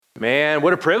Man,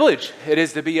 what a privilege it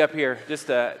is to be up here, just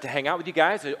to hang out with you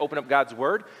guys, to open up God's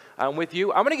Word with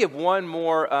you. I'm going to give one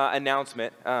more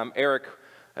announcement. Eric,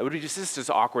 it would be just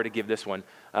awkward to give this one.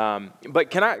 But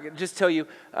can I just tell you,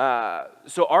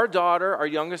 so our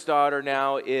youngest daughter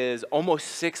now is almost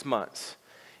 6 months.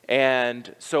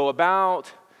 And so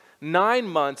about 9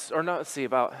 months, or no, let's see,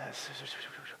 probably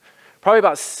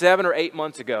about 7 or 8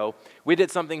 months ago, we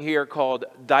did something here called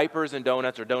Diapers and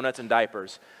Donuts, or Donuts and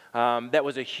Diapers. That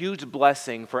was a huge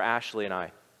blessing for Ashley and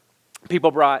I.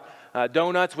 People brought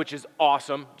donuts, which is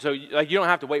awesome. So you don't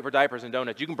have to wait for diapers and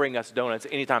donuts. You can bring us donuts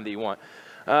anytime that you want.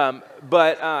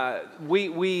 But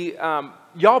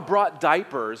y'all brought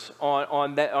diapers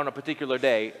on a particular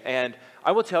day, and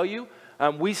I will tell you,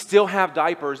 we still have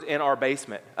diapers in our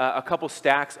basement. A couple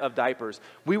stacks of diapers.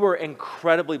 We were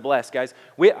incredibly blessed, guys.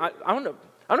 I don't know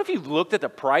if you've looked at the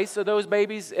price of those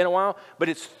babies in a while, but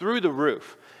it's through the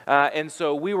roof. And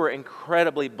so we were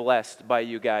incredibly blessed by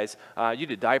you guys. You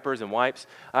did diapers and wipes,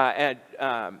 and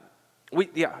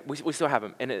we still have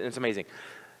them, and it's amazing.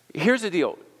 Here's the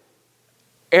deal.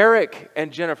 Eric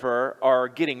and Jennifer are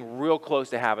getting real close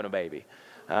to having a baby,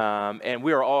 and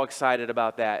we are all excited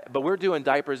about that. But we're doing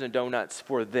diapers and donuts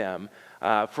for them,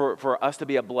 for us to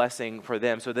be a blessing for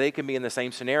them, so they can be in the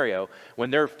same scenario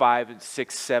when they're 5,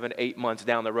 6, 7, 8 months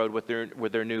down the road with their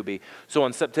newbie. So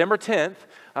on September 10th,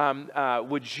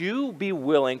 would you be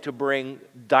willing to bring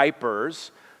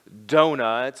diapers,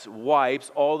 donuts,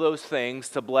 wipes, all those things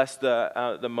to bless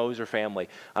the Moser family?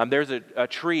 There's a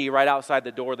tree right outside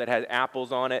the door that has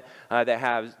apples on it, that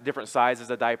has different sizes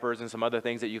of diapers and some other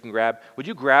things that you can grab. Would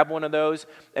you grab one of those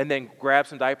and then grab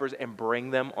some diapers and bring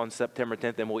them on September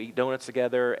 10th, and we'll eat donuts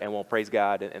together and we'll praise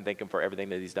God and thank Him for everything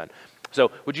that He's done.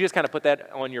 So would you just kind of put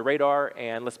that on your radar,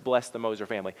 and let's bless the Moser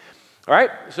family. All right,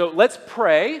 so let's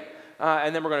pray,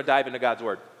 and then we're going to dive into God's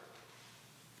Word.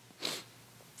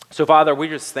 So, Father, we're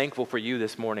just thankful for you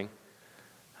this morning.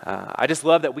 I just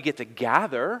love that we get to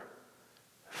gather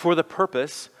for the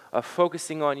purpose of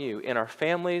focusing on you in our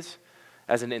families,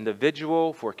 as an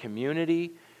individual, for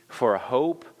community, for a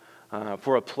hope,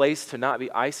 for a place to not be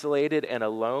isolated and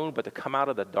alone, but to come out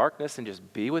of the darkness and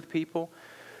just be with people.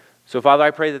 So, Father,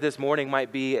 I pray that this morning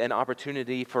might be an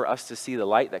opportunity for us to see the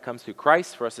light that comes through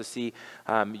Christ, for us to see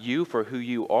you for who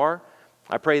you are.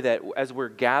 I pray that as we're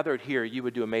gathered here, you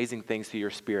would do amazing things through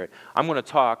your Spirit. I'm going to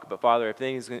talk, but Father, if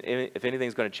anything's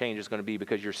going to change, it's going to be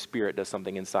because your Spirit does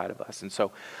something inside of us. And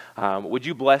so would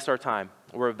you bless our time?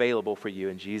 We're available for you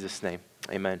in Jesus' name.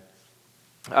 Amen.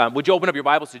 Would you open up your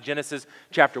Bibles to Genesis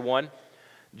chapter 1?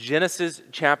 Genesis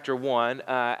chapter 1.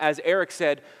 As Eric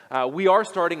said, we are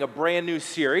starting a brand new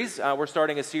series. We're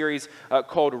starting a series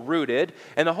called Rooted.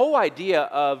 And the whole idea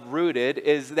of Rooted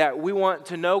is that we want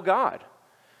to know God.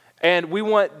 And we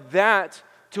want that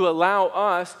to allow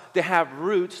us to have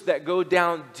roots that go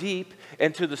down deep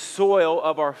into the soil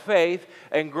of our faith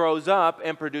and grows up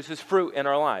and produces fruit in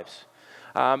our lives.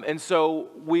 And so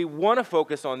we want to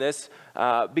focus on this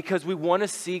because we want to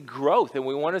see growth, and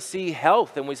we want to see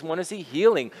health, and we want to see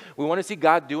healing. We want to see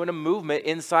God doing a movement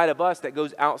inside of us that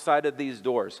goes outside of these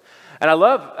doors. And I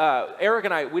love, Eric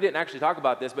and I, we didn't actually talk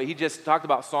about this, but he just talked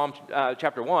about Psalm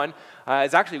chapter 1.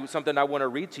 It's actually something I want to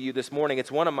read to you this morning.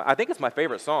 It's I think it's my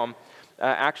favorite psalm,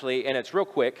 actually, and it's real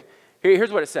quick.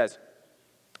 Here's what it says.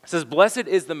 It says, "Blessed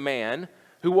is the man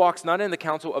who walks not in the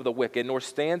counsel of the wicked, nor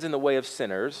stands in the way of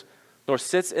sinners, nor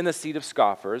sits in the seat of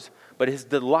scoffers, but his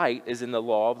delight is in the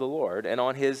law of the Lord, and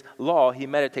on his law he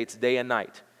meditates day and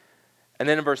night." And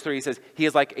then in verse 3 he says, "He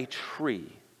is like a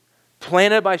tree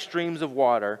planted by streams of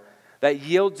water that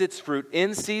yields its fruit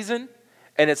in season,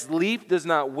 and its leaf does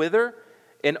not wither.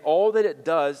 In all that it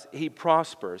does, he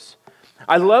prospers."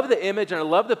 I love the image, and I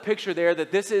love the picture there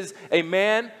that this is a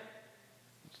man,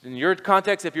 in your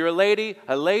context, if you're a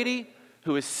lady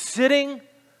who is sitting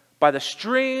by the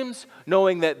streams,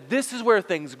 knowing that this is where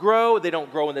things grow. They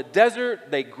don't grow in the desert.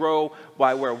 They grow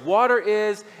by where water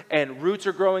is, and roots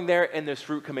are growing there, and there's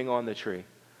fruit coming on the tree.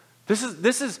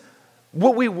 This is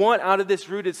what we want out of this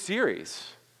Rooted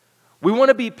series. We want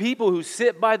to be people who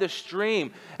sit by the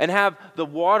stream and have the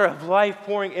water of life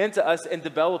pouring into us and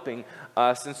developing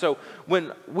us. And so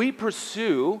when we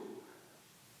pursue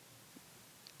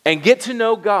and get to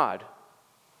know God,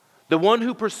 the one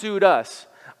who pursued us,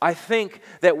 I think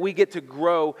that we get to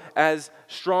grow as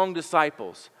strong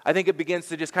disciples. I think it begins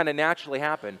to just kind of naturally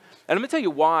happen. And I'm going to tell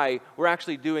you why we're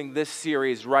actually doing this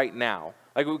series right now.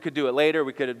 Like, we could do it later,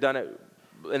 we could have done it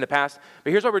in the past, but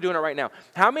here's why we're doing it right now.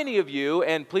 How many of you,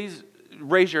 and please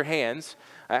raise your hands,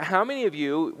 how many of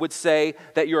you would say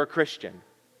that you're a Christian?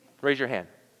 Raise your hand.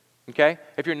 Okay?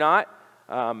 If you're not,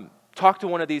 talk to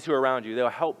one of these who are around you. They'll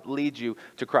help lead you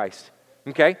to Christ.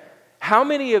 Okay? How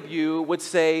many of you would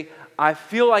say, I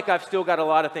feel like I've still got a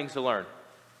lot of things to learn?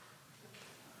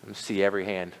 Let me see every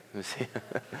hand. Let me see.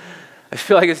 I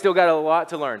feel like I still got a lot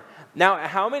to learn. Now,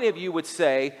 how many of you would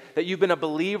say that you've been a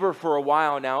believer for a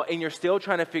while now and you're still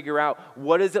trying to figure out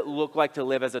what does it look like to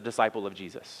live as a disciple of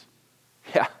Jesus?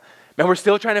 Yeah. Man, we're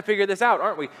still trying to figure this out,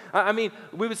 aren't we? I mean,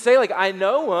 we would say like, I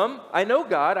know him, I know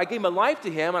God, I gave my life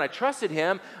to him and I trusted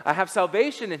him, I have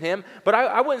salvation in him, but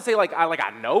I wouldn't say like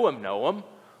I know him.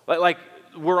 Like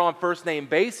we're on first name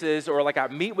basis or like I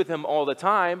meet with him all the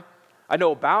time. I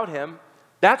know about him.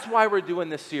 That's why we're doing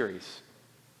this series.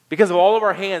 Because of all of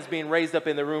our hands being raised up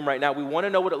in the room right now, we want to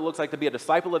know what it looks like to be a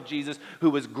disciple of Jesus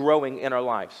who is growing in our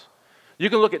lives. You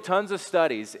can look at tons of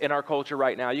studies in our culture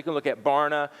right now. You can look at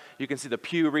Barna, you can see the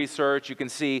Pew Research, you can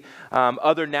see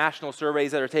other national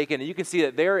surveys that are taken, and you can see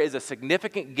that there is a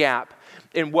significant gap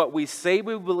in what we say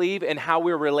we believe and how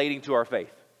we're relating to our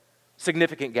faith.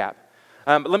 Significant gap.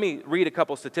 Let me read a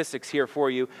couple statistics here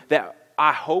for you that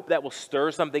I hope that will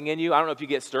stir something in you. I don't know if you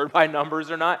get stirred by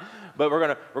numbers or not, but we're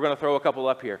gonna throw a couple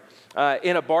up here.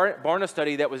 In a Barna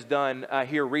study that was done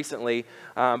here recently,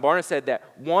 Barna said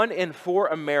that 1 in 4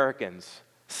 Americans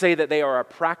say that they are a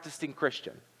practicing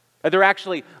Christian. That they're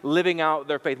actually living out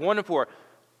their faith. 1 in 4.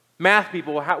 Math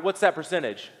people, what's that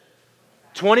percentage?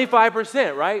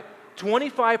 25%, right?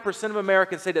 25% of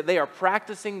Americans say that they are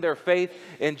practicing their faith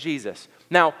in Jesus.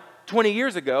 Now, 20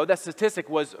 years ago, that statistic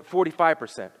was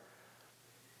 45%.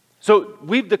 So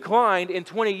we've declined in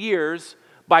 20 years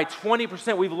by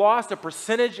 20%. We've lost a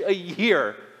percentage a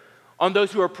year on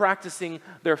those who are practicing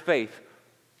their faith.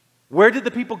 Where did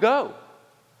the people go?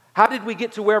 How did we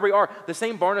get to where we are? The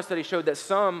same Barna study showed that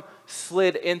some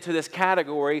slid into this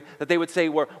category that they would say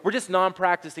we're just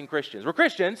non-practicing Christians. We're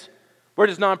Christians, we're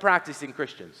just non-practicing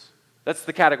Christians. That's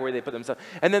the category they put themselves.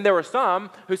 And then there were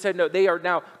some who said, no, they are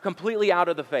now completely out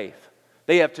of the faith.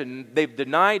 They've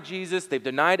denied Jesus. They've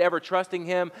denied ever trusting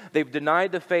him. They've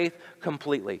denied the faith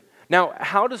completely. Now,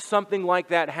 how does something like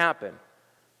that happen?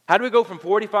 How do we go from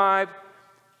 45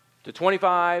 to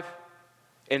 25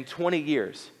 in 20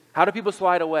 years? How do people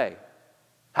slide away?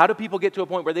 How do people get to a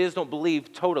point where they just don't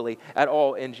believe totally at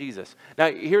all in Jesus? Now,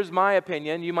 here's my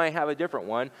opinion. You might have a different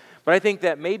one. But I think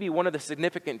that maybe one of the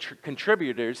significant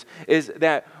contributors is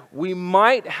that we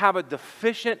might have a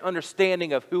deficient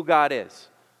understanding of who God is.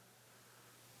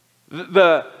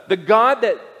 The God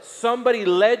that somebody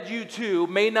led you to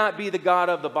may not be the God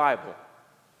of the Bible.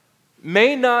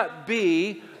 May not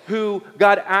be who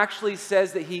God actually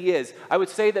says that he is. I would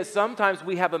say that sometimes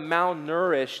we have a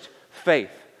malnourished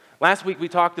faith. Last week we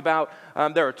talked about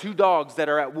there are 2 dogs that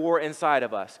are at war inside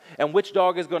of us. And which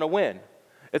dog is going to win?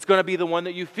 It's going to be the one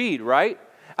that you feed, right?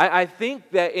 I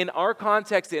think that in our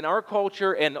context, in our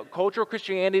culture and cultural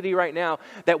Christianity right now,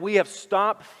 that we have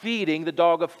stopped feeding the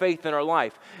dog of faith in our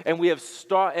life. And we have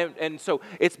stopped, and so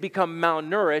it's become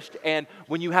malnourished. And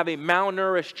when you have a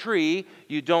malnourished tree,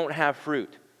 you don't have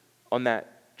fruit on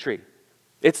that tree.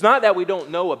 It's not that we don't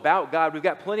know about God. We've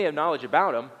got plenty of knowledge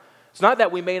about him. It's not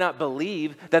that we may not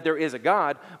believe that there is a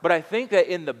God, but I think that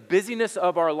in the busyness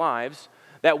of our lives,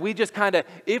 that we just kind of,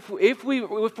 if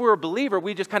we're a believer,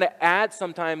 we just kind of add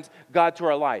sometimes God to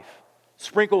our life.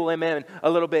 Sprinkle him in a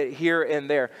little bit here and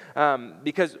there.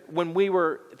 Because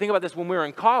think about this, when we were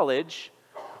in college,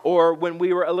 or when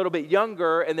we were a little bit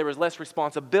younger and there was less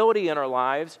responsibility in our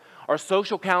lives, our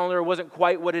social calendar wasn't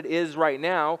quite what it is right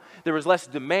now, there was less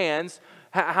demands.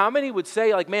 How many would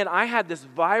say, like, man, I had this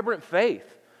vibrant faith.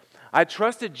 I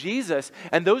trusted Jesus,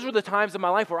 and those were the times in my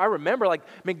life where I remember, like,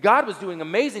 I mean, God was doing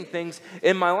amazing things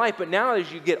in my life, but now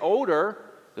as you get older,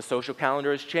 the social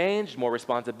calendar has changed, more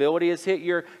responsibility has hit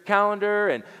your calendar,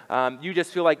 and you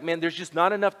just feel like, man, there's just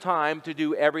not enough time to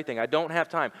do everything. I don't have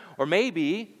time. Or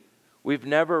maybe we've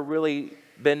never really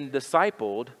been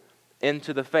discipled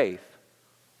into the faith.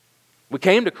 We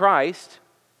came to Christ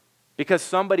because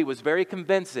somebody was very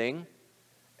convincing,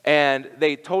 and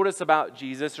they told us about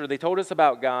Jesus, or they told us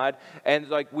about God, and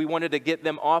like we wanted to get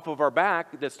them off of our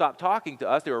back to stop talking to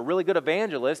us. They were a really good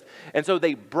evangelist, and so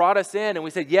they brought us in, and we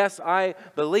said, yes, I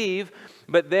believe.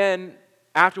 But then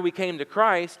after we came to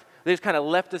Christ, they just kind of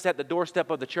left us at the doorstep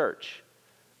of the church.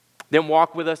 Didn't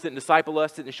walk with us, didn't disciple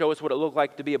us, didn't show us what it looked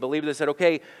like to be a believer. They said,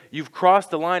 okay, you've crossed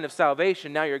the line of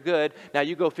salvation, now you're good. Now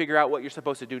you go figure out what you're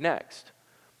supposed to do next.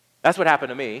 That's what happened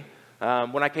to me.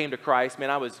 When I came to Christ, man,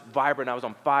 I was vibrant, I was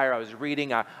on fire, I was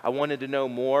reading, I wanted to know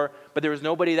more, but there was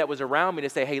nobody that was around me to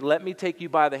say, hey, let me take you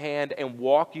by the hand and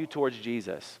walk you towards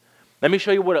Jesus. Let me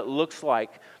show you what it looks like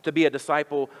to be a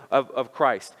disciple of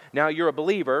Christ. Now you're a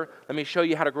believer, let me show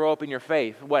you how to grow up in your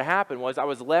faith. What happened was I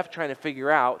was left trying to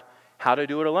figure out how to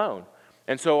do it alone.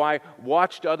 And so I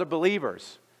watched other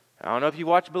believers. I don't know if you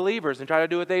watch believers and try to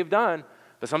do what they've done,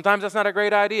 but sometimes that's not a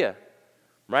great idea,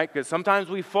 right? Because sometimes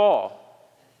we fall.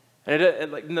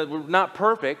 And we're not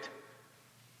perfect,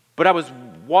 but I was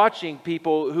watching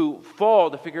people who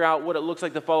fall to figure out what it looks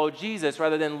like to follow Jesus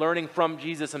rather than learning from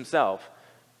Jesus himself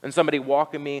and somebody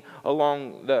walking me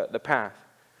along the path.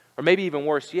 Or maybe even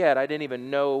worse yet, I didn't even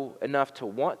know enough to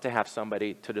want to have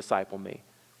somebody to disciple me.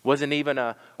 Wasn't even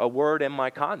a word in my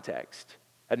context.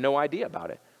 Had no idea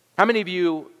about it. How many of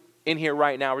you in here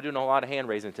right now, we're doing a lot of hand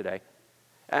raising today.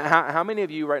 How many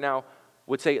of you right now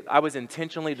would say, I was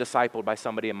intentionally discipled by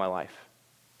somebody in my life?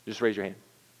 Just raise your hand.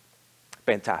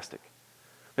 Fantastic.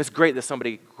 It's great that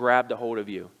somebody grabbed a hold of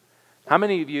you. How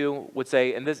many of you would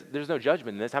say, and there's no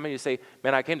judgment in this, how many of you say,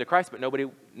 man, I came to Christ, but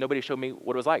nobody showed me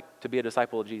what it was like to be a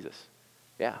disciple of Jesus?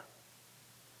 Yeah.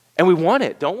 And we want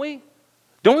it, don't we?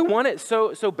 Don't we want it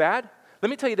so bad? Let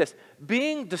me tell you this.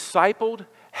 Being discipled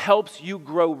helps you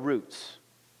grow roots.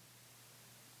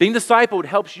 Being discipled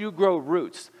helps you grow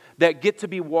roots that get to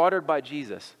be watered by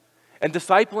Jesus. And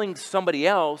discipling somebody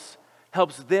else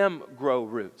helps them grow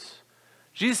roots.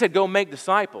 Jesus said, go make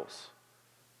disciples.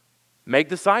 Make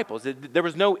disciples. There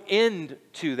was no end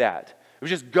to that. It was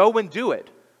just go and do it.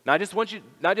 Not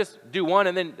just do one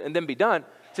and then be done.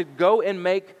 To go and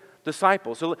make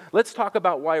disciples. So let's talk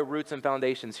about why roots and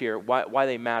foundations here, why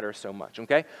they matter so much,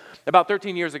 okay? About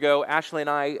 13 years ago, Ashley and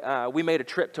I, we made a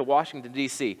trip to Washington,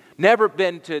 D.C. Never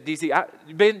been to D.C.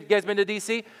 You guys been to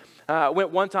D.C.? Went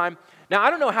one time. Now,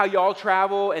 I don't know how y'all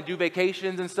travel and do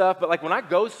vacations and stuff, but like when I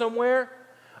go somewhere,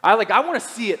 I want to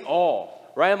see it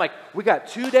all, right? I'm like, we got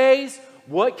 2 days.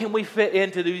 What can we fit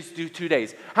into these 2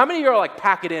 days? How many of you are like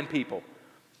pack it in people?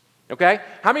 Okay?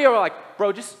 How many of you are like,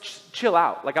 bro, just chill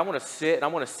out. Like I want to sit and I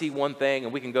want to see one thing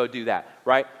and we can go do that,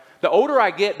 right? The older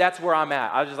I get, that's where I'm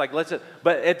at. I was just like,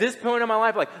 but at this point in my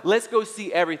life, like, let's go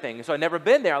see everything. And so I've never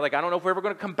been there. Like, I don't know if we're ever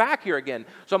going to come back here again.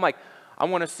 So I'm like, I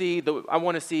want to see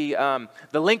the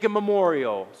Lincoln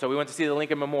Memorial. So we went to see the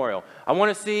Lincoln Memorial. I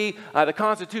want to see the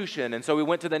Constitution. And so we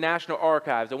went to the National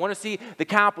Archives. I want to see the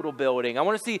Capitol building. I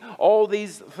want to see all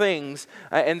these things.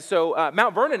 And so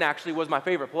Mount Vernon actually was my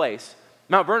favorite place.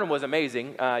 Mount Vernon was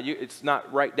amazing. It's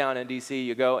not right down in D.C.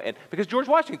 You go, and because George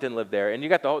Washington lived there, and you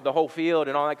got the whole field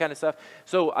and all that kind of stuff.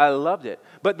 So I loved it.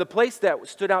 But the place that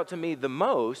stood out to me the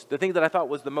most, the thing that I thought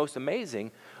was the most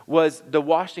amazing, was the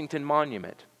Washington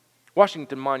Monument.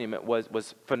 Washington Monument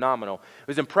was phenomenal. It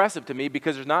was impressive to me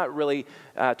because there's not really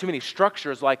too many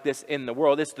structures like this in the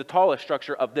world. It's the tallest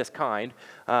structure of this kind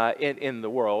in the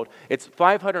world. It's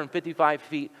 555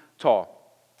 feet tall.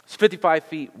 It's 55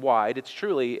 feet wide. It's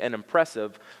truly an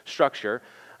impressive structure.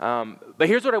 But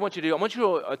here's what I want you to do. I want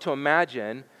you to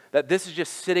imagine that this is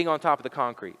just sitting on top of the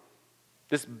concrete.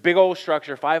 This big old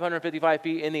structure, 555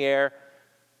 feet in the air,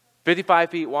 55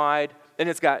 feet wide, and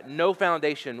it's got no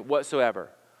foundation whatsoever.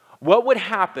 What would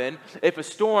happen if a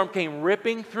storm came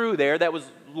ripping through there that was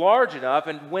large enough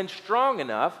and wind strong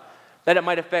enough that it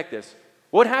might affect this?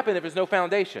 What would happen if there's no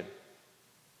foundation?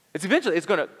 It's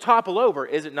going to topple over,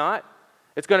 is it not?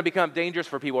 It's going to become dangerous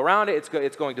for people around it.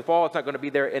 It's going to fall. It's not going to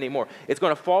be there anymore. It's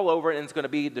going to fall over and it's going to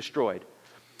be destroyed.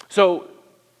 So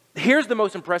here's the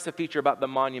most impressive feature about the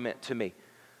monument to me.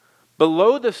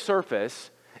 Below the surface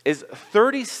is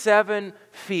 37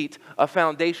 feet of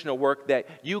foundational work that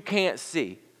you can't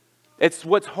see. It's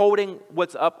what's holding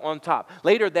what's up on top.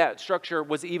 Later, that structure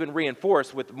was even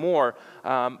reinforced with more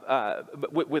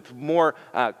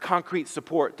concrete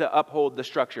support to uphold the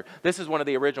structure. This is one of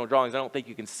the original drawings. I don't think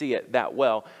you can see it that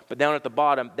well, but down at the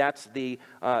bottom, that's the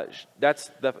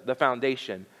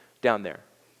foundation down there.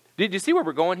 Did you see where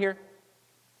we're going here?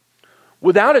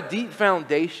 Without a deep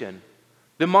foundation,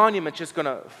 the monument's just going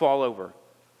to fall over.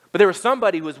 But there was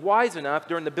somebody who was wise enough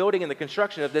during the building and the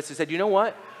construction of this who said, you know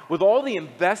what? With all the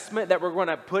investment that we're going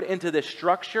to put into this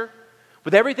structure,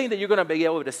 with everything that you're going to be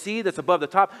able to see that's above the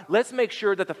top, let's make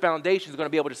sure that the foundation is going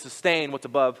to be able to sustain what's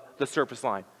above the surface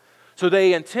line. So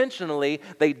they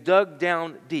dug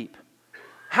down deep.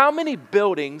 How many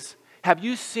buildings have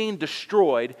you seen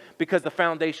destroyed because the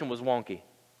foundation was wonky?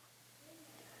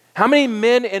 How many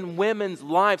men and women's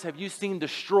lives have you seen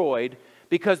destroyed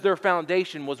because their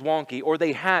foundation was wonky or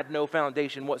they had no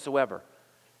foundation whatsoever?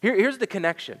 Here's the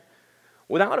connection.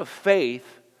 Without a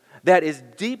faith that is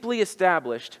deeply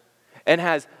established and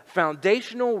has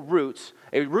foundational roots,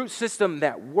 a root system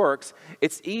that works,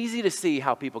 it's easy to see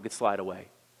how people could slide away.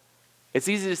 It's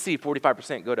easy to see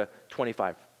 45% go to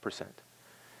 25%.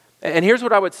 And here's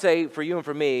what I would say for you and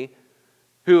for me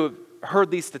who have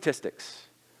heard these statistics.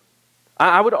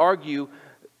 I would argue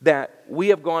that we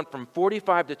have gone from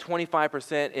 45 to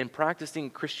 25% in practicing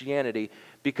Christianity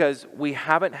because we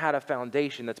haven't had a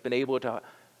foundation that's been able to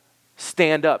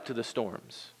stand up to the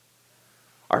storms.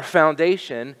 Our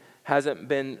foundation hasn't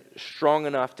been strong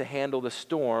enough to handle the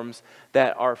storms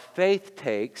that our faith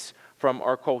takes from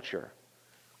our culture.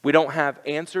 We don't have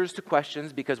answers to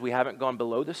questions because we haven't gone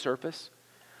below the surface.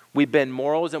 We bend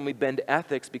morals and we bend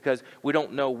ethics because we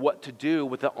don't know what to do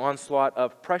with the onslaught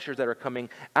of pressures that are coming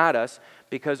at us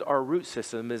because our root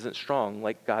system isn't strong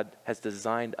like God has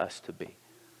designed us to be.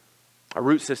 Our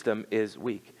root system is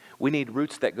weak. We need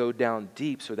roots that go down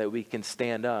deep so that we can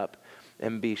stand up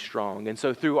and be strong. And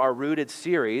so through our Rooted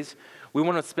series, we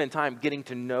want to spend time getting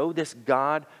to know this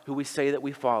God who we say that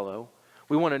we follow.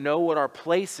 We want to know what our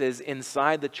place is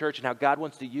inside the church and how God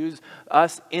wants to use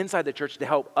us inside the church to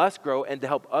help us grow and to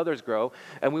help others grow.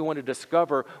 And we want to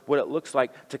discover what it looks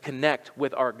like to connect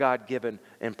with our God-given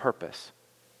and purpose.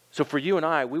 So for you and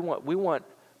I, we want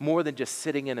more than just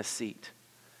sitting in a seat.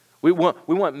 We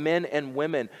want men and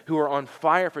women who are on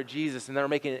fire for Jesus and that are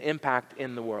making an impact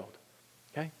in the world.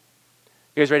 Okay?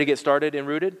 You guys ready to get started in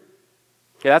Rooted?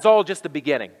 Okay, that's all just the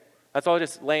beginning. That's all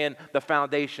just laying the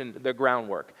foundation, the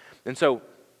groundwork. And so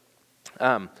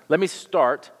let me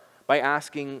start by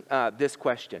asking this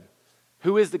question.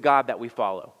 Who is the God that we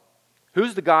follow?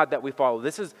 Who's the God that we follow?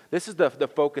 This is the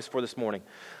focus for this morning.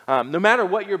 No matter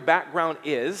what your background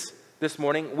is this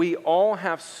morning, we all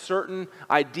have certain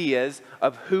ideas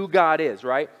of who God is,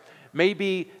 right?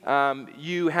 Maybe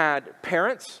you had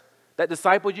parents that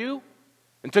discipled you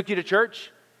and took you to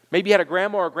church. Maybe you had a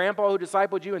grandma or a grandpa who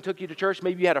discipled you and took you to church.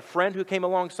 Maybe you had a friend who came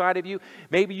alongside of you.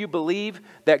 Maybe you believe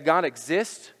that God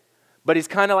exists, but he's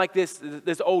kind of like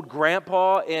this old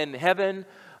grandpa in heaven,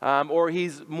 or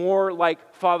he's more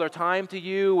like Father Time to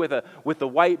you with the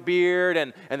white beard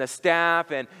and the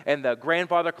staff and the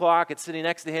grandfather clock. It's sitting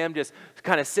next to him, just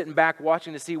kind of sitting back,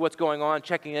 watching to see what's going on,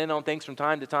 checking in on things from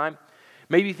time to time.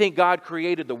 Maybe you think God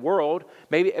created the world,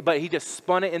 but he just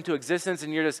spun it into existence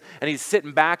and he's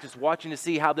sitting back just watching to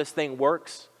see how this thing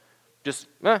works. Just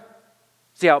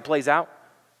see how it plays out.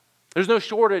 There's no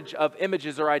shortage of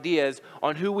images or ideas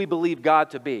on who we believe God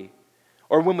to be.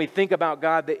 Or when we think about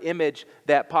God, the image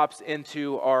that pops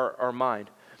into our mind.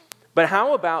 But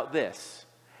how about this?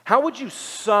 How would you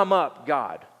sum up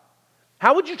God?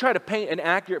 How would you try to paint an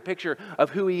accurate picture of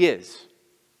who he is?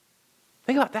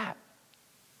 Think about that.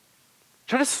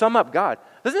 Try to sum up God.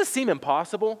 Doesn't it seem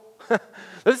impossible? Doesn't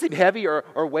it seem heavy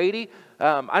or weighty?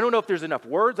 I don't know if there's enough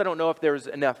words. I don't know if there's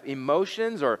enough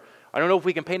emotions, or I don't know if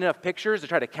we can paint enough pictures to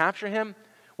try to capture him.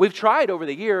 We've tried over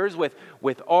the years with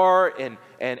art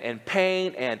and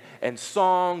paint and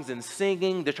songs and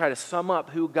singing to try to sum up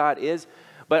who God is.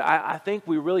 But I think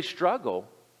we really struggle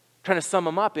trying to sum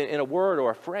him up in a word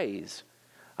or a phrase.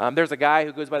 There's a guy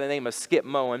who goes by the name of Skip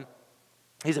Moen.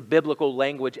 He's a biblical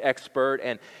language expert,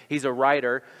 and he's a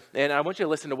writer. And I want you to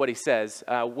listen to what he says.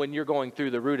 When you're going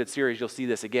through the Rooted series, you'll see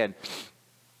this again.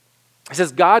 He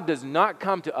says, God does not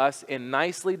come to us in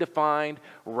nicely defined,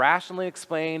 rationally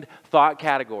explained thought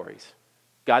categories.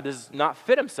 God does not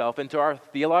fit himself into our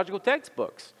theological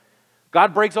textbooks.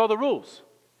 God breaks all the rules.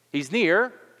 He's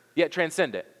near, yet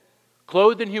transcendent.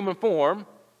 Clothed in human form,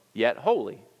 yet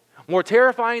holy. More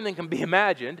terrifying than can be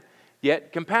imagined,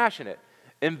 yet compassionate.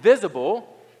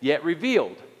 Invisible, yet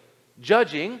revealed.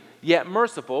 Judging, yet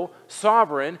merciful.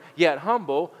 Sovereign, yet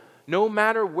humble. No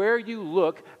matter where you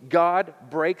look, God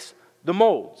breaks the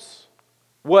molds.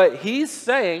 What he's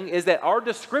saying is that our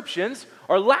descriptions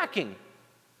are lacking.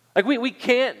 Like we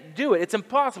can't do it. It's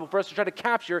impossible for us to try to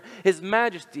capture his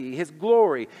majesty, his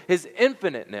glory, his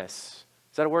infiniteness.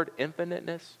 Is that a word?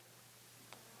 Infiniteness?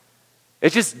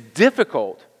 It's just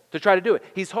difficult to try to do it.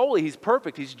 He's holy, he's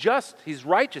perfect, he's just, he's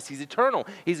righteous, he's eternal,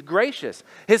 he's gracious.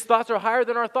 His thoughts are higher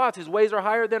than our thoughts, his ways are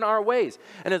higher than our ways.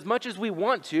 And as much as we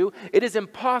want to, it is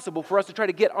impossible for us to try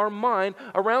to get our mind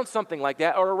around something like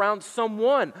that or around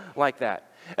someone like that.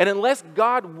 And unless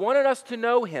God wanted us to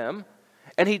know him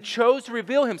and he chose to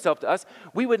reveal himself to us,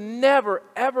 we would never,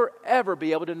 ever, ever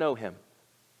be able to know him.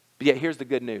 But yet here's the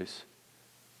good news.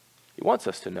 He wants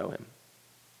us to know him.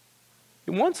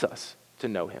 He wants us to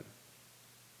know him.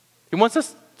 He wants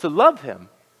us to love him.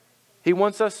 He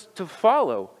wants us to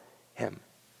follow him.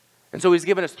 And so he's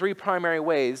given us three primary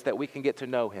ways that we can get to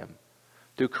know him.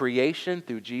 Through creation,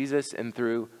 through Jesus, and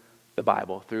through the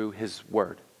Bible, through his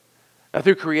word. Now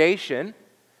through creation,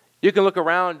 you can look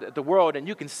around at the world and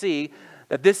you can see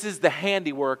that this is the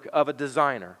handiwork of a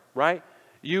designer, right?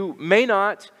 You may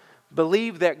not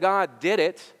believe that God did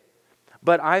it,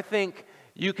 but I think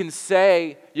you can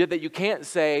say that you can't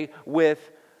say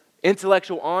with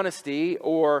intellectual honesty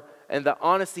and the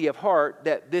honesty of heart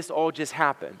that this all just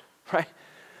happened, right?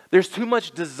 There's too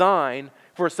much design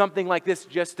for something like this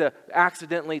just to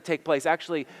accidentally take place.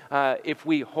 Actually, if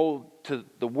we hold to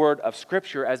the word of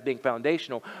Scripture as being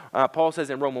foundational, Paul says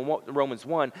in Romans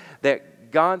 1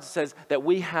 that God says that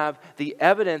we have the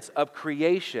evidence of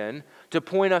creation to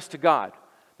point us to God.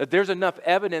 That there's enough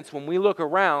evidence when we look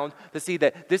around to see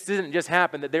that this didn't just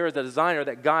happen, that there is a designer,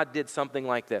 that God did something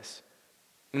like this.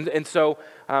 And so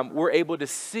we're able to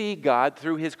see God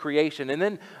through His creation. And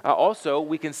then also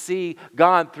we can see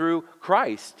God through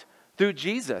Christ, through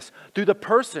Jesus, through the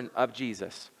person of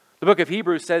Jesus. The book of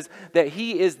Hebrews says that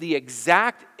He is the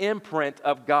exact imprint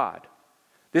of God.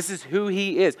 This is who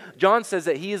He is. John says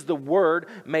that He is the Word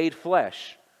made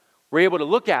flesh. We're able to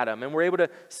look at Him and we're able to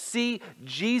see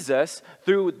Jesus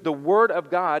through the Word of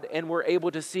God, and we're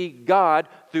able to see God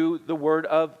through the Word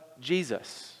of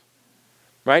Jesus.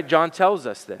 Right? John tells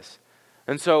us this.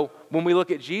 And so when we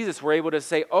look at Jesus, we're able to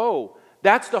say, oh,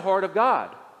 that's the heart of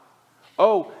God.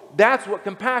 Oh, that's what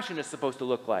compassion is supposed to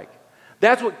look like.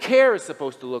 That's what care is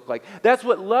supposed to look like. That's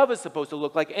what love is supposed to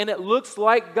look like. And it looks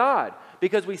like God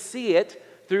because we see it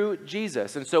through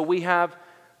Jesus. And so we have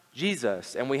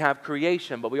Jesus and we have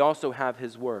creation, but we also have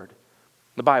His Word,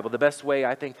 the Bible. The best way,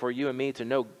 I think, for you and me to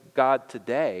know God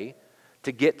today,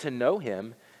 to get to know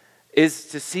Him, is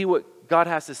to see what God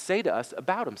has to say to us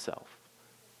about Himself.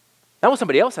 Not what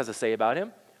somebody else has to say about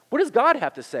Him. What does God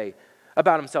have to say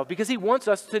about Himself? Because He wants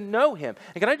us to know Him.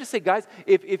 And can I just say, guys,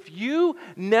 if you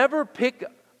never pick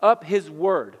up His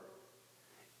Word,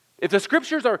 if the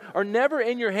Scriptures are never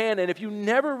in your hand, and if you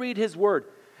never read His Word,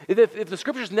 if the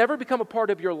Scriptures never become a part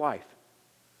of your life,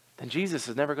 then Jesus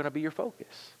is never going to be your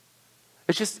focus.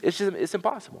 It's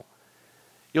impossible.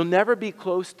 You'll never be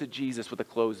close to Jesus with a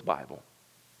closed Bible.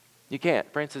 You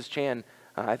can't. Francis Chan,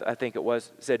 I think it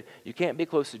was, said, you can't be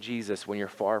close to Jesus when you're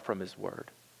far from His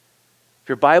Word. If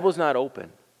your Bible's not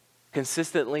open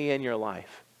consistently in your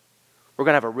life, we're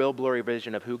going to have a real blurry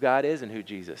vision of who God is and who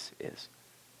Jesus is.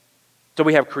 So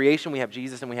we have creation, we have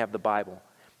Jesus, and we have the Bible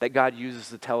that God uses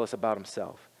to tell us about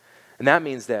Himself. And that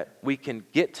means that we can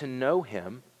get to know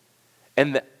Him,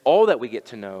 and that all that we get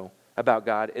to know about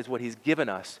God is what He's given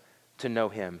us to know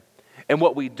Him. And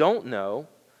what we don't know,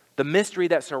 the mystery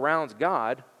that surrounds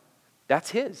God,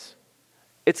 that's His.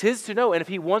 It's His to know. And if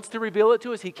He wants to reveal it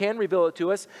to us, He can reveal it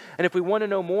to us. And if we want to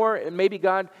know more, and maybe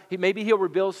He'll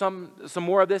reveal some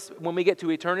more of this when we get to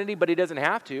eternity, but He doesn't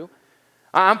have to.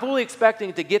 I'm fully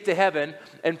expecting to get to heaven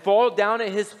and fall down at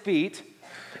His feet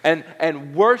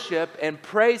and worship and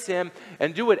praise Him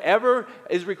and do whatever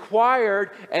is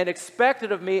required and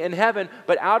expected of me in heaven,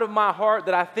 but out of my heart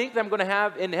that I think that I'm going to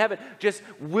have in heaven, just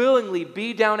willingly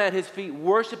be down at His feet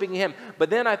worshiping Him.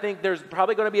 But then I think there's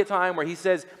probably going to be a time where He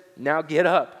says, now get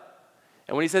up.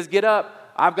 And when He says get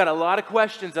up, I've got a lot of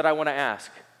questions that I want to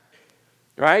ask.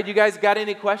 Right? You guys got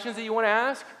any questions that you want to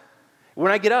ask?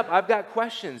 When I get up, I've got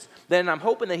questions. Then I'm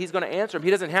hoping that He's going to answer them.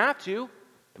 He doesn't have to.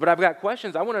 But I've got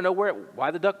questions. I want to know why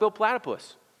the duck-billed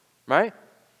platypus, right?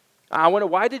 I wonder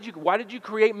why did you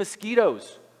create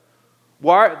mosquitoes?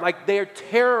 Why they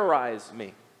terrorize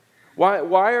me?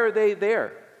 Why are they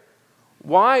there?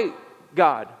 Why,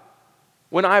 God,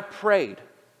 when I prayed,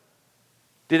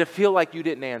 did it feel like you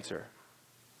didn't answer?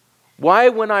 Why,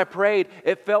 when I prayed,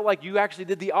 it felt like you actually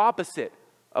did the opposite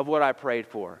of what I prayed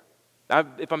for?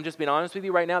 If I'm just being honest with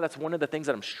you right now, that's one of the things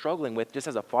that I'm struggling with just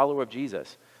as a follower of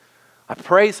Jesus. I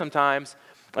pray sometimes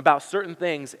about certain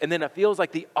things, and then it feels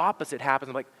like the opposite happens.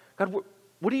 I'm like, God,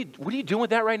 what are you doing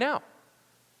with that right now?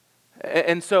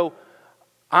 And so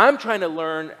I'm trying to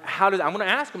learn I'm going to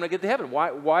ask Him when I get to heaven.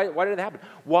 Why did it happen?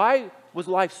 Why was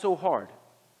life so hard?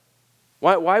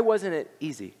 Why wasn't it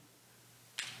easy?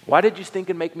 Why did you think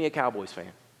and make me a Cowboys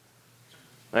fan?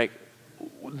 Like,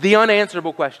 the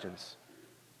unanswerable questions.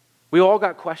 We all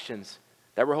got questions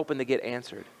that we're hoping to get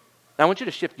answered. Now I want you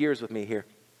to shift gears with me here.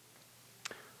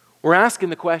 We're asking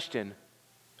the question,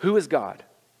 who is God?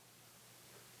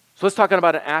 So let's talk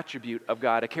about an attribute of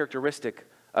God, a characteristic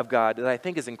of God that I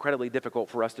think is incredibly difficult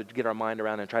for us to get our mind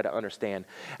around and try to understand.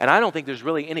 And I don't think there's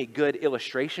really any good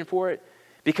illustration for it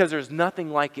because there's nothing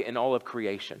like it in all of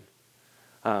creation.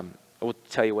 We'll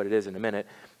tell you what it is in a minute.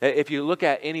 If you look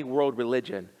at any world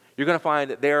religion, you're going to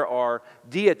find that there are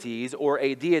deities or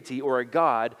a deity or a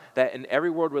God that in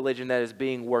every world religion that is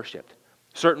being worshipped.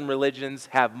 Certain religions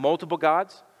have multiple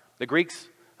gods. The Greeks,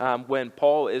 when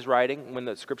Paul is writing, when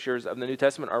the scriptures of the New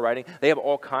Testament are writing, they have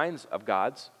all kinds of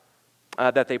gods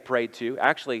that they prayed to.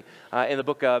 Actually, in the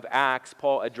book of Acts,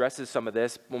 Paul addresses some of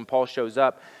this when Paul shows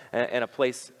up in a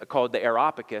place called the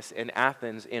Areopagus in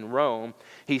Athens in Rome.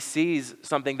 He sees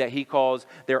something that he calls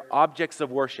their objects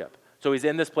of worship. So he's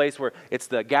in this place where it's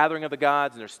the gathering of the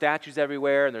gods, and there's statues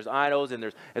everywhere, and there's idols,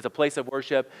 and it's a place of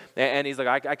worship. And he's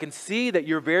like, I can see that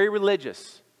you're very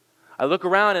religious. I look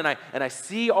around and I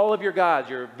see all of your gods.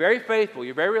 You're very faithful.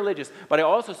 You're very religious. But I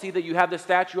also see that you have this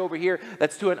statue over here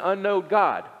that's to an unknown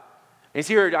God. And he's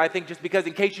here, I think, just because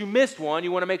in case you missed one,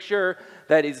 you want to make sure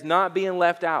that he's not being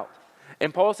left out.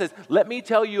 And Paul says, let me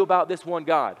tell you about this one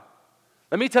God.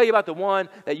 Let me tell you about the one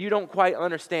that you don't quite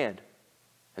understand.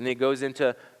 And then he goes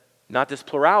into not this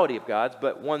plurality of gods,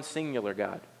 but one singular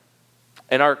God.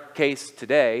 In our case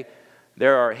today,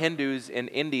 there are Hindus in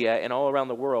India and all around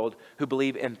the world who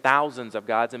believe in thousands of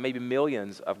gods and maybe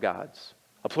millions of gods,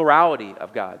 a plurality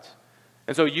of gods.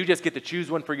 And so you just get to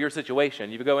choose one for your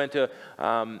situation. You go into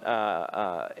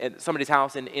somebody's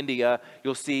house in India,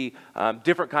 you'll see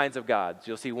different kinds of gods.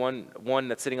 You'll see one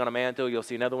that's sitting on a mantle. You'll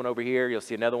see another one over here. You'll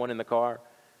see another one in the car.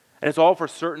 And it's all for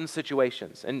certain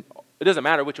situations. And it doesn't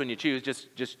matter which one you choose,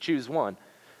 just choose one.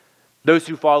 Those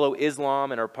who follow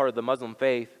Islam and are part of the Muslim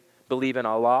faith believe in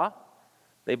Allah.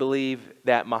 They believe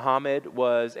that Muhammad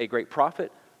was a great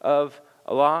prophet of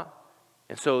Allah.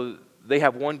 And so they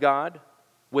have one God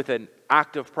with an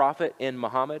active prophet in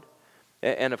Muhammad.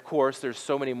 And of course, there's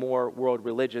so many more world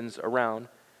religions around.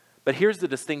 But here's the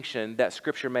distinction that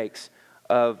Scripture makes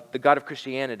of the God of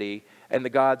Christianity and the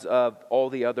gods of all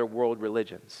the other world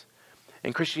religions.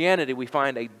 In Christianity, we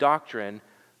find a doctrine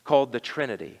called the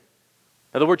Trinity.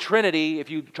 Now, the word Trinity, if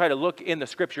you try to look in the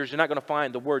Scriptures, you're not going to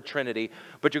find the word Trinity,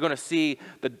 but you're going to see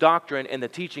the doctrine and the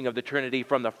teaching of the Trinity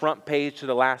from the front page to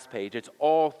the last page. It's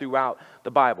all throughout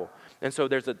the Bible. And so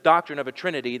there's a doctrine of a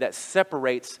Trinity that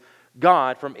separates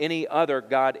God from any other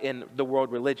God in the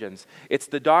world religions. It's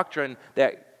the doctrine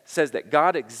that says that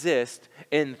God exists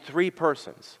in three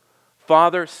persons: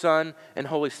 Father, Son, and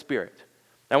Holy Spirit.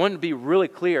 Now, I want to be really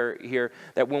clear here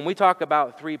that when we talk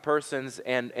about three persons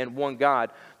and one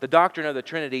God, the doctrine of the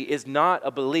Trinity is not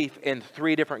a belief in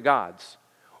three different gods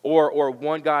or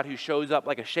one God who shows up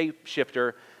like a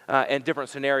shapeshifter in different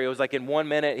scenarios. Like in 1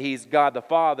 minute, he's God the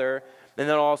Father, and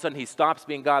then all of a sudden he stops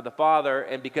being God the Father,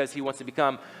 and because he wants to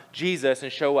become Jesus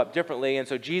and show up differently, and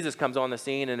so Jesus comes on the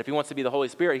scene, and if he wants to be the Holy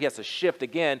Spirit, he has to shift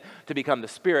again to become the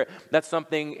Spirit. That's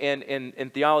something in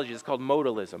theology is called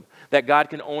modalism, that God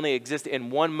can only exist in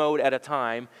one mode at a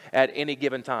time at any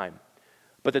given time.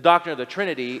 But the doctrine of the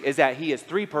Trinity is that he is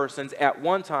three persons at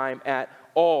one time at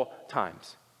all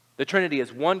times. The Trinity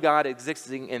is one God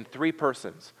existing in three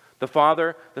persons: the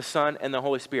Father, the Son, and the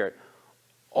Holy Spirit.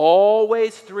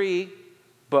 Always three,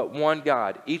 but one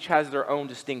God. Each has their own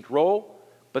distinct role,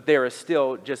 but there is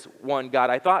still just one God.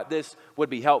 I thought this would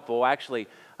be helpful. I actually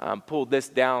pulled this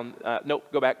down. Nope,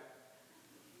 go back.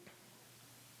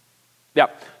 Yeah,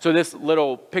 so this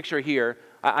little picture here,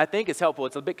 I think it's helpful.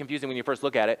 It's a bit confusing when you first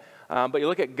look at it, but you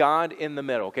look at God in the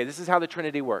middle. Okay, this is how the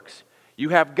Trinity works. You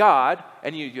have God,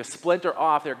 and you splinter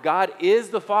off there. God is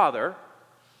the Father.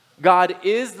 God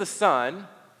is the Son.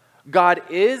 God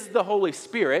is the Holy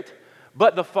Spirit,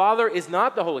 but the Father is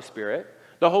not the Holy Spirit.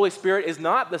 The Holy Spirit is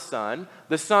not the Son.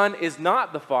 The Son is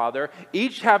not the Father.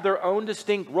 Each have their own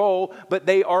distinct role, but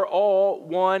they are all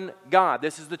one God.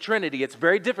 This is the Trinity. It's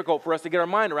very difficult for us to get our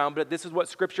mind around, but this is what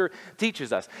Scripture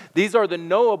teaches us. These are the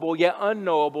knowable yet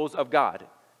unknowables of God.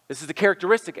 This is the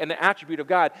characteristic and the attribute of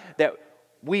God that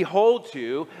we hold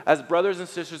to as brothers and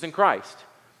sisters in Christ.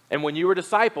 And when you were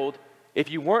discipled, if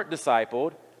you weren't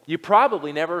discipled, you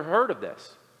probably never heard of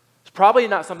this. It's probably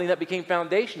not something that became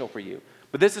foundational for you.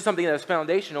 But this is something that is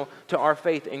foundational to our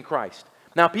faith in Christ.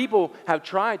 Now, people have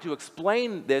tried to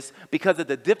explain this because of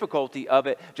the difficulty of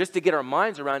it, just to get our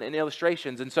minds around in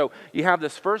illustrations. And so you have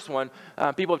this first one.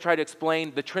 People have tried to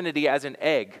explain the Trinity as an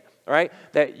egg, right?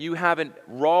 That you have a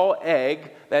raw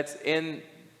egg that's in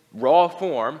raw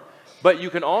form, but you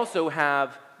can also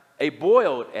have a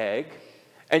boiled egg,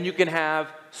 and you can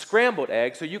have scrambled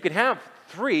eggs. So you can have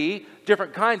three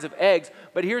different kinds of eggs,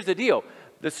 but here's the deal.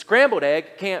 The scrambled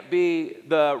egg can't be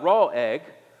the raw egg.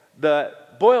 The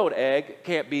boiled egg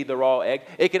can't be the raw egg.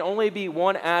 It can only be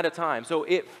one at a time. So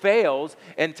it fails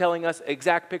in telling us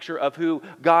exact picture of who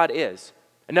God is.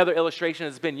 Another illustration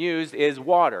that's been used is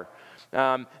water.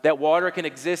 That water can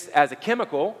exist as a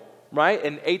chemical, right?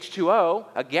 An H2O,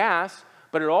 a gas,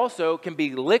 but it also can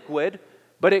be liquid,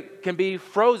 but it can be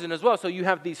frozen as well. So you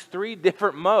have these three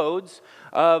different modes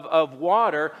of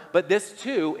water, but this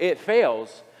too, it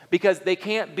fails because they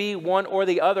can't be one or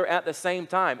the other at the same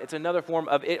time. It's another form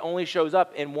of it only shows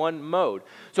up in one mode.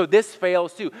 So this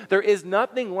fails too. There is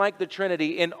nothing like the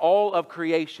Trinity in all of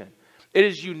creation. It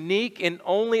is unique and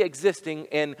only existing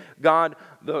in God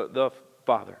the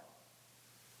Father.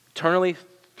 Eternally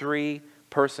three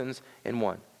persons in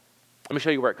one. Let me show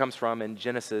you where it comes from in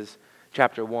Genesis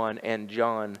chapter 1 and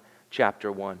John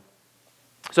chapter 1.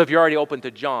 So if you're already open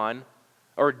to John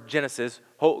or Genesis,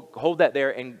 hold that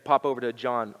there and pop over to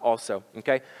John also,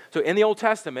 okay? So in the Old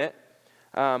Testament,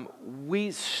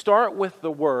 we start with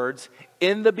the words,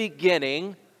 in the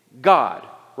beginning, God,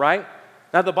 right?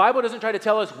 Now the Bible doesn't try to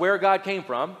tell us where God came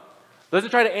from. Doesn't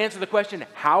try to answer the question,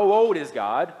 how old is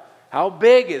God? How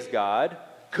big is God?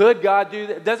 Could God do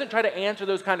that? It doesn't try to answer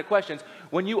those kind of questions.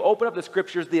 When you open up the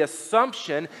scriptures, the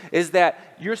assumption is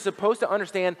that you're supposed to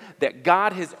understand that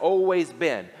God has always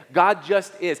been. God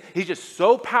just is. He's just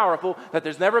so powerful that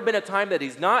there's never been a time that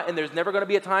he's not, and there's never going to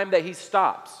be a time that he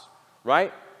stops,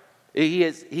 right? He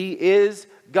is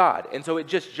God. And so it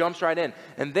just jumps right in.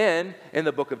 And then in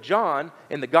the book of John,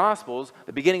 in the Gospels,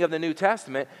 the beginning of the New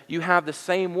Testament, you have the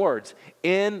same words.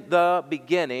 In the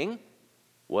beginning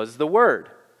was the Word.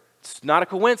 It's not a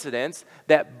coincidence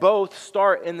that both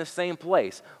start in the same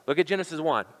place. Look at Genesis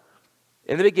 1.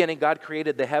 In the beginning, God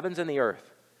created the heavens and the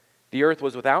earth. The earth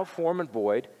was without form and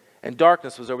void, and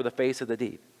darkness was over the face of the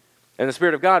deep. And the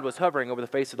Spirit of God was hovering over the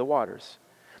face of the waters.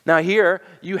 Now here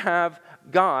you have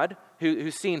God,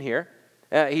 who's seen here.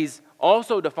 He's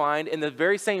also defined in the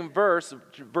very same verse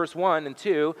 1 and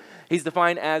 2, he's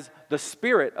defined as the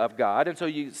Spirit of God. And so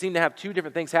you seem to have two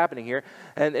different things happening here.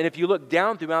 And if you look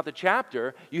down throughout the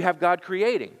chapter, you have God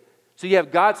creating. So you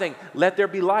have God saying, let there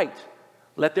be light.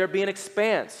 Let there be an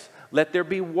expanse. Let there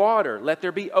be water. Let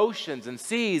there be oceans and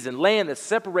seas and land that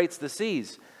separates the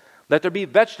seas. Let there be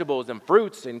vegetables and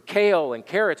fruits and kale and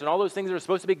carrots and all those things that are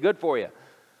supposed to be good for you.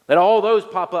 Let all those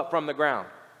pop up from the ground.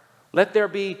 Let there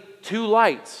be two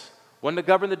lights, one to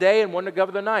govern the day and one to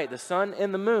govern the night, the sun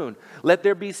and the moon. Let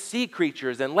there be sea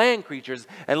creatures and land creatures,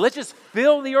 and let's just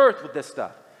fill the earth with this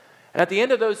stuff. And at the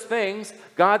end of those things,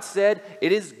 God said,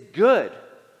 it is good.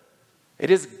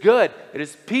 It is good. It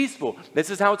is peaceful. This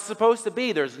is how it's supposed to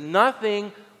be. There's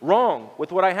nothing wrong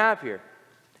with what I have here.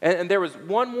 And there was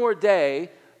one more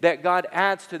day that God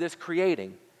adds to this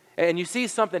creating. And you see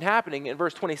something happening in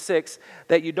verse 26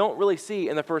 that you don't really see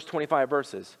in the first 25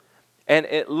 verses. And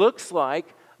it looks like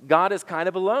God is kind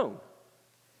of alone.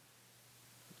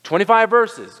 25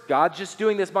 verses, God's just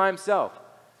doing this by himself.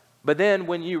 But then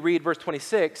when you read verse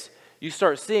 26, you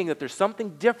start seeing that there's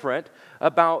something different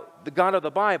about the God of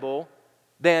the Bible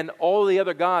than all the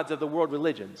other gods of the world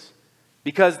religions.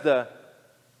 Because the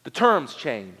terms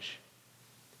change.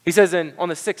 He says on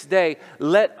the sixth day,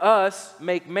 let us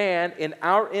make man in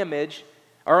our image,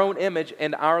 our own image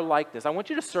and our likeness. I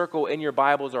want you to circle in your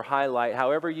Bibles or highlight,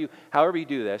 however you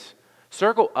do this.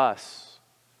 Circle us.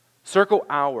 Circle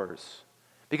ours.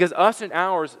 Because us and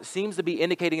ours seems to be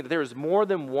indicating that there is more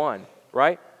than one,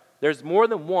 right? There's more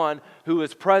than one who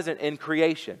is present in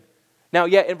creation. Now,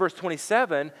 yet in verse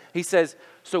 27, he says,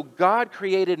 so God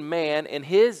created man in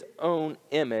his own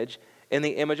image. In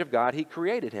the image of God, he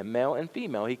created him. Male and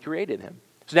female, he created him.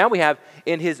 So now we have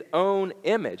in his own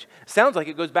image. Sounds like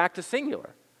it goes back to singular.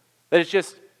 That it's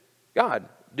just God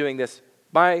doing this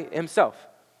by himself.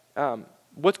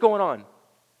 What's going on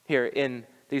here in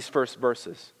these first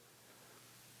verses?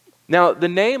 Now, the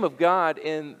name of God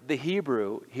in the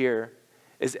Hebrew here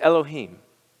is Elohim.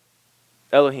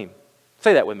 Elohim.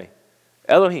 Say that with me.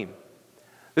 Elohim.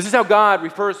 This is how God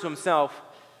refers to himself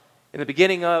in the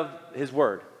beginning of his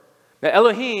word. Now,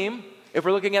 Elohim, if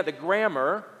we're looking at the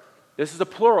grammar, this is a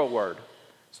plural word.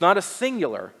 It's not a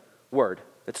singular word.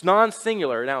 It's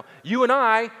non-singular. Now, you and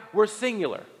I, we're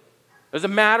singular.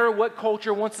 Doesn't matter what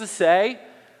culture wants to say.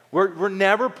 We're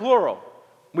never plural.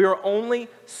 We are only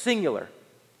singular.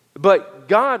 But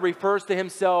God refers to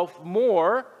himself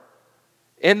more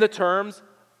in the terms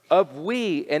of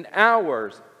we and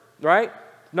ours, right?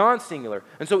 Non-singular.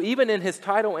 And so even in his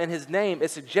title and his name,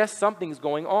 it suggests something's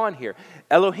going on here.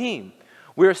 Elohim.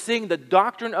 We are seeing the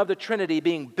doctrine of the Trinity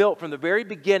being built from the very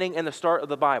beginning and the start of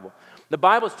the Bible. The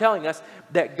Bible is telling us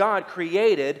that God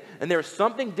created, and there's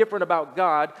something different about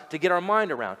God to get our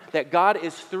mind around. That God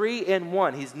is three in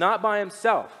one. He's not by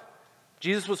himself.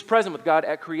 Jesus was present with God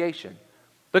at creation.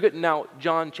 Look at now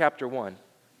John chapter 1.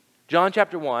 John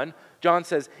chapter 1, John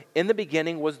says, in the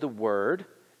beginning was the Word,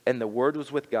 and the Word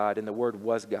was with God, and the Word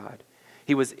was God.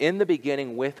 He was in the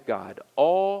beginning with God.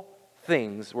 All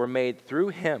things were made through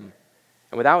him,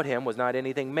 and without him was not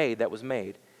anything made that was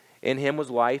made. In him was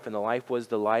life, and the life was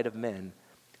the light of men.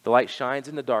 The light shines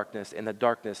in the darkness, and the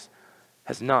darkness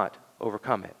has not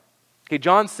overcome it. Okay,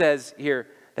 John says here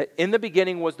that in the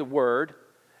beginning was the Word,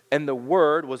 and the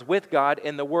Word was with God,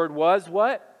 and the Word was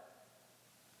what?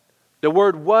 The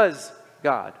Word was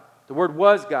God. The Word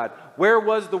was God. Where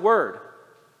was the Word?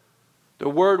 The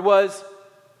Word was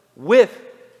with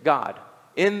God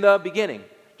in the beginning.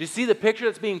 Do you see the picture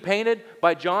that's being painted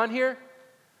by John here?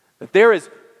 That there is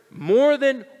more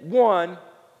than one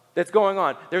that's going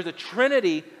on. There's a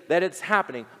trinity that it's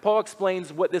happening. Paul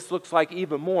explains what this looks like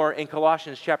even more in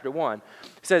Colossians chapter 1. He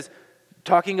says,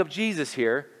 talking of Jesus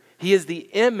here, he is the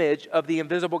image of the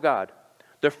invisible God,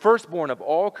 the firstborn of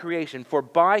all creation. For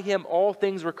by him all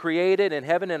things were created in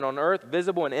heaven and on earth,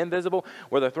 visible and invisible,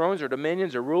 whether thrones or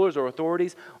dominions or rulers or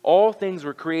authorities. All things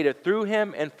were created through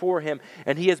him and for him,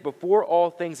 and he is before all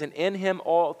things, and in him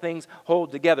all things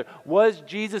hold together. Was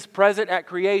Jesus present at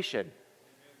creation?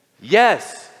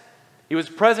 Yes, he was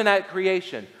present at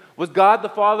creation. Was God the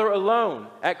Father alone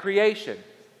at creation?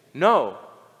 No.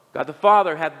 God the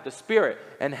Father had the Spirit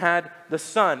and had the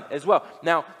Son as well.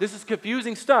 Now, this is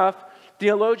confusing stuff.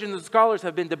 Theologians and scholars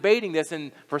have been debating this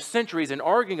for centuries and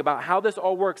arguing about how this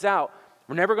all works out.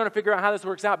 We're never going to figure out how this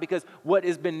works out because what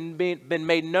has been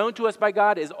made known to us by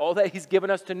God is all that he's given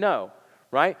us to know,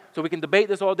 right? So we can debate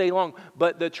this all day long,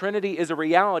 but the Trinity is a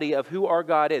reality of who our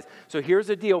God is. So here's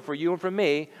the deal for you and for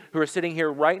me who are sitting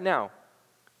here right now.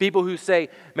 People who say,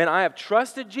 man, I have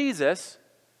trusted Jesus.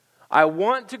 I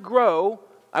want to grow.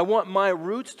 I want my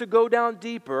roots to go down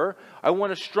deeper. I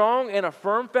want a strong and a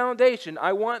firm foundation.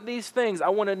 I want these things. I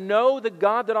want to know the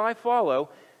God that I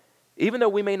follow, even though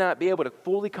we may not be able to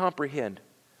fully comprehend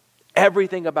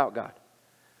everything about God.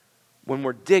 When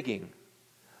we're digging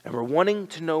and we're wanting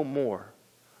to know more,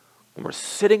 when we're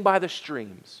sitting by the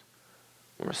streams,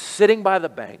 when we're sitting by the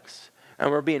banks, and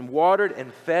we're being watered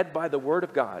and fed by the Word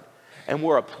of God, and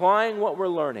we're applying what we're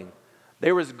learning,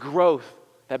 there is growth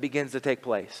that begins to take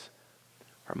place.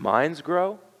 Our minds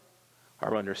grow,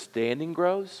 our understanding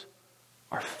grows,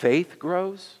 our faith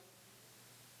grows.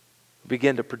 We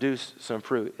begin to produce some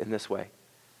fruit in this way.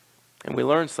 And we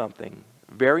learn something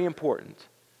very important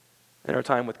in our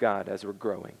time with God as we're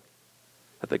growing.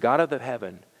 That the God of the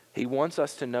heaven, he wants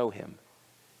us to know him.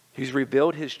 He's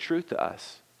revealed his truth to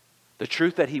us, the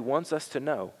truth that he wants us to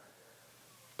know.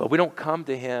 But we don't come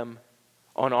to him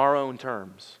on our own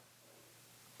terms.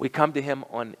 We come to him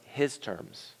on his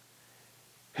terms.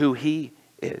 Who he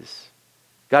is.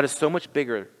 God is so much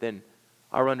bigger than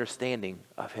our understanding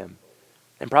of him.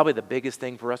 And probably the biggest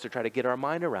thing for us to try to get our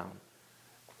mind around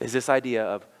is this idea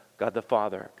of God the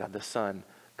Father, God the Son,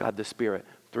 God the Spirit.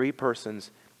 Three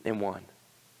persons in one.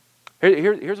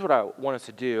 Here's what I want us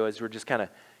to do as we're just kind of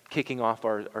kicking off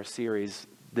our series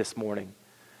this morning.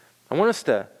 I want us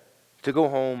to go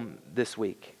home this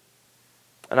week.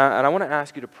 And I want to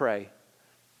ask you to pray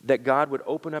that God would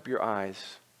open up your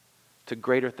eyes to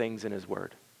greater things in his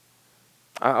word.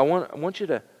 I want you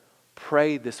to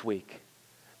pray this week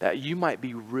that you might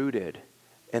be rooted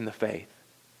in the faith.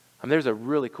 There's a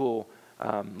really cool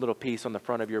little piece on the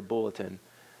front of your bulletin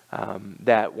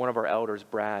that one of our elders,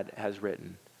 Brad, has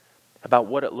written about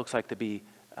what it looks like to be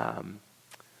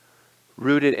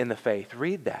rooted in the faith.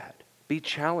 Read that. Be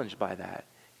challenged by that.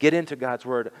 Get into God's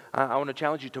word. I want to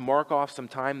challenge you to mark off some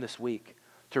time this week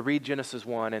to read Genesis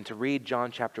 1 and to read John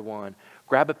chapter 1.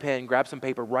 Grab a pen, grab some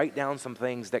paper, write down some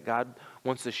things that God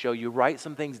wants to show you. Write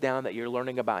some things down that you're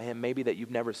learning about him, maybe that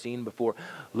you've never seen before.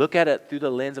 Look at it through the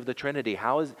lens of the Trinity.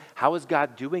 How is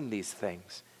God doing these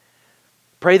things?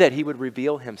 Pray that he would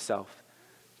reveal himself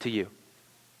to you.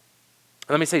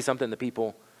 Let me say something to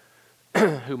people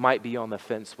who might be on the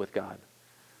fence with God,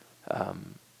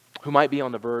 who might be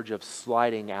on the verge of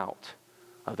sliding out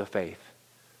of the faith,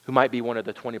 who might be one of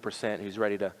the 20% who's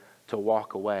ready to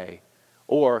walk away,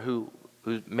 or who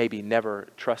maybe never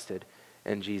trusted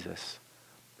in Jesus.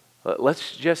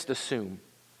 Let's just assume,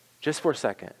 just for a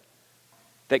second,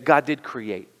 that God did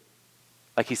create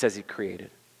like he says he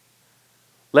created.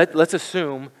 Let's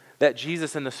assume that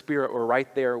Jesus and the Spirit were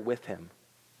right there with him.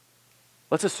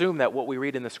 Let's assume that what we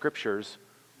read in the scriptures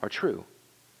are true.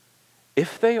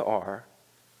 If they are,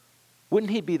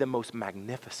 wouldn't he be the most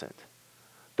magnificent,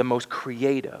 the most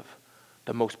creative,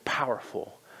 the most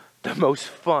powerful, the most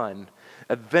fun,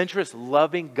 adventurous,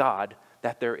 loving God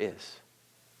that there is?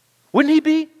 Wouldn't he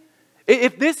be?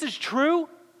 If this is true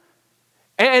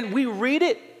and we read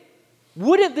it,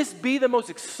 wouldn't this be the most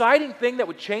exciting thing that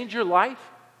would change your life?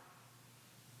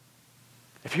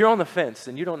 If you're on the fence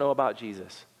and you don't know about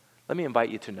Jesus, let me invite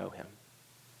you to know him.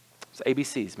 It's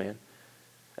ABCs, man.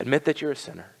 Admit that you're a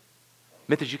sinner.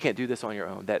 Admit that you can't do this on your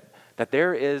own. That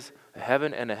there is a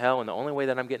heaven and a hell, and the only way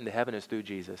that I'm getting to heaven is through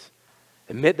Jesus.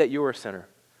 Admit that you're a sinner.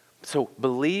 So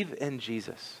believe in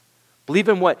Jesus. Believe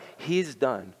in what he's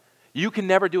done. You can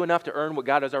never do enough to earn what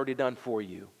God has already done for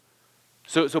you.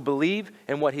 So believe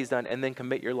in what he's done and then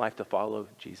commit your life to follow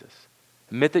Jesus.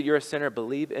 Admit that you're a sinner.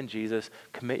 Believe in Jesus.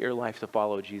 Commit your life to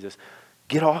follow Jesus.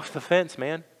 Get off the fence,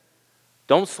 man.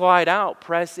 Don't slide out.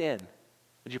 Press in.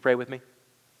 Would you pray with me?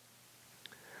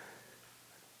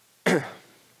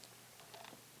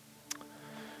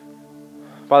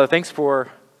 Father, thanks for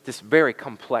this very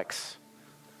complex,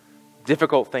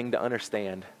 difficult thing to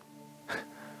understand.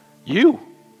 You.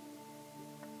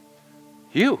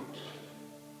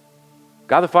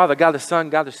 God the Father, God the Son,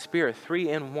 God the Spirit, 3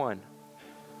 in 1.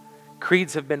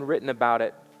 Creeds have been written about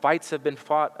it. Fights have been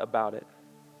fought about it.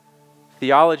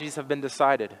 Theologies have been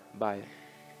decided by it.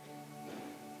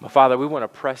 But Father, we want to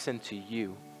press into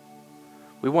you.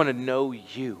 We want to know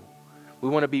you. We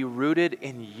want to be rooted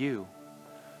in you.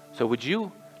 So would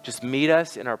you just meet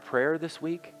us in our prayer this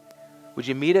week? Would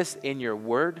you meet us in your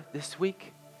word this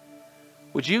week?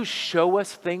 Would you show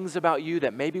us things about you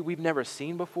that maybe we've never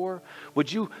seen before?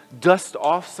 Would you dust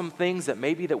off some things that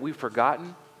maybe that we've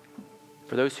forgotten?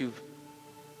 For those who've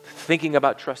thinking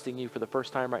about trusting you for the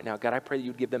first time right now, God, I pray that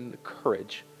you'd give them the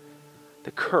courage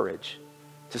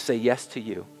to say yes to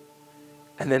you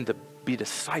and then to be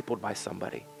discipled by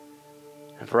somebody.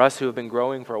 And for us who have been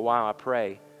growing for a while, I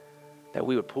pray that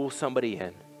we would pull somebody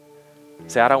in.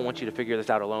 Say, I don't want you to figure this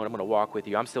out alone. I'm going to walk with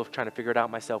you. I'm still trying to figure it out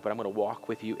myself, but I'm going to walk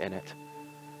with you in it.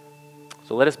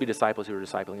 So let us be disciples who are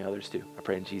discipling others too. I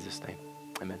pray in Jesus' name.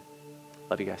 Amen.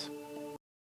 Love you guys.